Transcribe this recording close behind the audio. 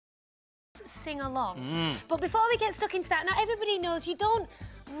sing along. But before we get stuck into that, now everybody knows you don't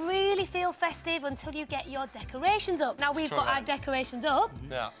really feel festive until you get your decorations up. Now, we've got our decorations up,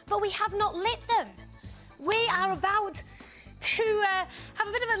 but we have not lit them. We are about to have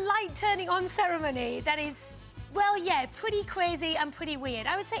a bit of a light turning on ceremony that is, well, yeah, pretty crazy and pretty weird.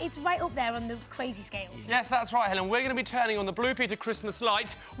 I would say it's right up there on the crazy scale. Yes, that's right, Helen. We're going to be turning on the Blue Peter Christmas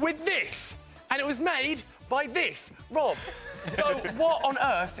lights with this. And it was made by this, Rob. So what on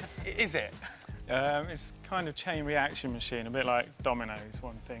earth is it? It's kind of chain reaction machine, a bit like dominoes.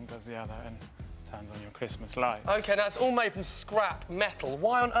 One thing does the other and turns on your Christmas lights. OK, now it's all made from scrap metal.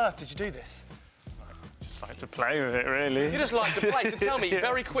 Why on earth did you do this? Just like to play with it, really. You just like to play. So tell me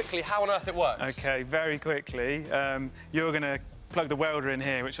very quickly how on earth it works. OK, very quickly. You're going to plug the welder in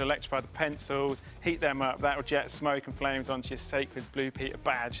here, which will electrify the pencils, heat them up. That will jet smoke and flames onto your sacred Blue Peter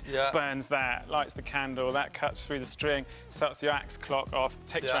badge. Burns that, lights the candle, that cuts through the string, starts your axe clock off,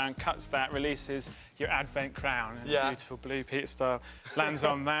 takes around, cuts that, releases your Advent crown in beautiful Blue Peter style. Lands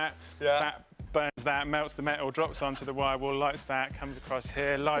on that. That burns that, melts the metal, drops onto the wire wall, lights that, comes across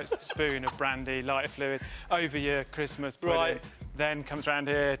here, lights the spoon of brandy, lighter fluid over your Christmas pudding. Then comes around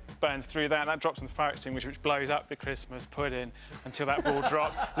here, burns through that, that drops on the fire extinguisher, which blows up the Christmas pudding until that ball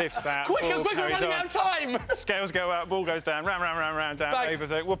drops, lifts that. Quicker, quicker, running out of time! Scales go up, ball goes down, round, down, over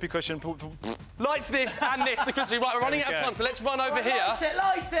the whoopee cushion. Lights this and this, the Christmas. Right, we're running out of time, so let's run over here.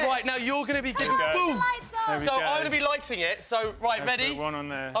 Light it! Right, now you're going to be giving boom! So I'm going to be lighting it, so, right, ready? Put one on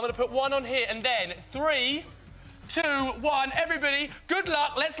there. I'm going to put one on here, and then 3, 2, 1, everybody, good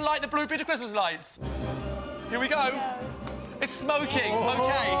luck, let's light the Blue Peter Christmas lights. Here we go. It's smoking,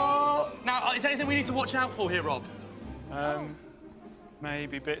 OK. Now, is there anything we need to watch out for here, Rob?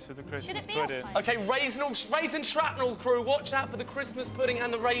 Maybe bits of the Christmas pudding. OK, raisin shrapnel crew, watch out for the Christmas pudding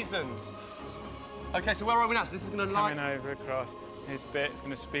and the raisins. OK, so where are we now? So this is going to light... coming over across. Here's a bit, it's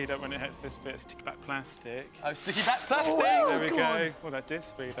going to speed up when it hits this bit, sticky back plastic. Oh, sticky back plastic! There we go. Well, that did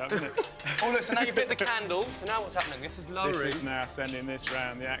speed up, didn't it? Oh, look, so now you've lit the candles. So now what's happening? This is lowering. This is now sending this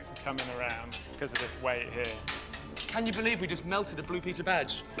round. The axe is coming around because of this weight here. Can you believe we just melted a Blue Peter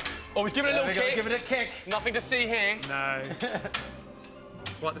badge? Oh, he's giving it a little kick. Give it a kick. Nothing to see here. No.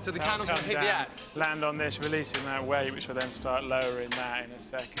 Right, so the candle's going to hit the axe. Land on this, releasing that weight, which will then start lowering that in a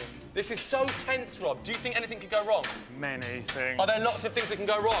second. This is so tense, Rob. Do you think anything could go wrong? Many things. Are there lots of things that can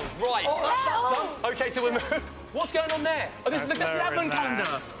go wrong? Right. Oh, OK, so we're... What's going on there? Oh, this is the Advent calendar.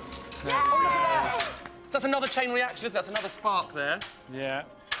 Oh, look at that. So that's another chain reaction, isn't it? That's another spark there. Yeah.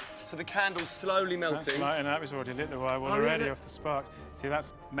 So the candle's slowly melting. That's lighting up. It's already lit the wire wall already off the sparks. See,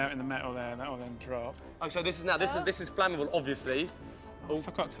 that's melting the metal there, and that will then drop. Oh, so this is now, this is flammable, obviously. Oh, I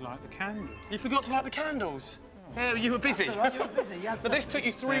forgot to light the candle. You forgot to light the candles? Yeah, you were busy. That's all right, you were busy. So this took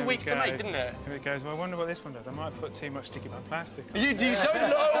you 3 weeks to make, didn't it? Here it goes. Well, I wonder what this one does. I might have put too much sticky back plastic on. You don't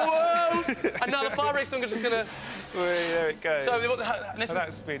know! And now the fire extinguisher is going to... There it goes. So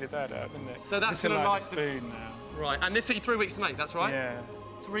that speeded that up, didn't it? So that's going to light the spoon now. Right, and this took you 3 weeks to make, that's right? Yeah.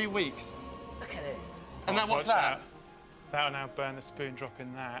 3 weeks. Look at this. And then what's that? That'll now burn the spoon, drop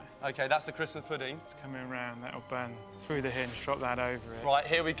in that. OK, that's the Christmas pudding. It's coming around, that'll burn through the hinge, drop that over it. Right,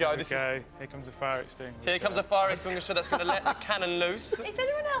 here we go. Here comes a fire extinguisher. Here comes a fire extinguisher that's going to let the cannon loose. Is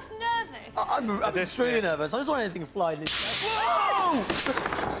anyone else nervous? I'm extremely nervous. I just want anything flying this way. Whoa!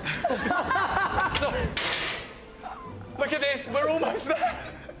 Look at this, we're almost there.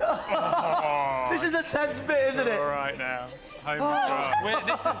 This is a tense bit, isn't it? All right now.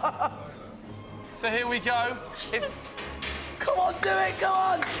 So here we go. It's... Come on, do it, go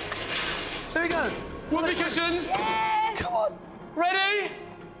on! Here we go. Whoopee cushions. Yeah. Come on. Ready?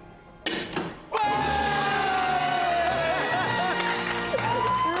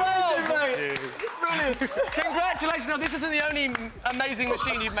 Brilliant. Congratulations. Now, this isn't the only amazing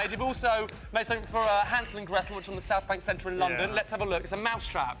machine you've made. You've also made something for Hansel and Gretel, which is on the South Bank Centre in London. Let's have a look. It's a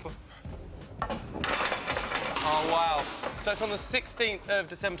mousetrap. Oh, wow. So it's on the 16th of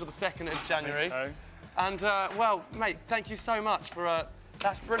December to the 2nd of January. And, well, mate, thank you so much for...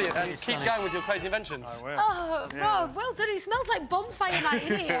 That's brilliant. And keep going with your crazy inventions. I will. Oh, Rob, well done. It smells like bonfire night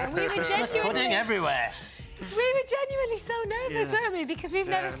in here. We were Christmas pudding everywhere. We were genuinely so nervous, weren't we? Because we've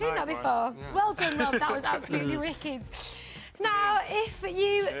never seen that before. Well done, Rob. That was absolutely wicked. Now, if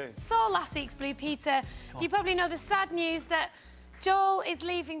you saw last week's Blue Peter, you probably know the sad news that Joel is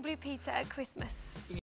leaving Blue Peter at Christmas.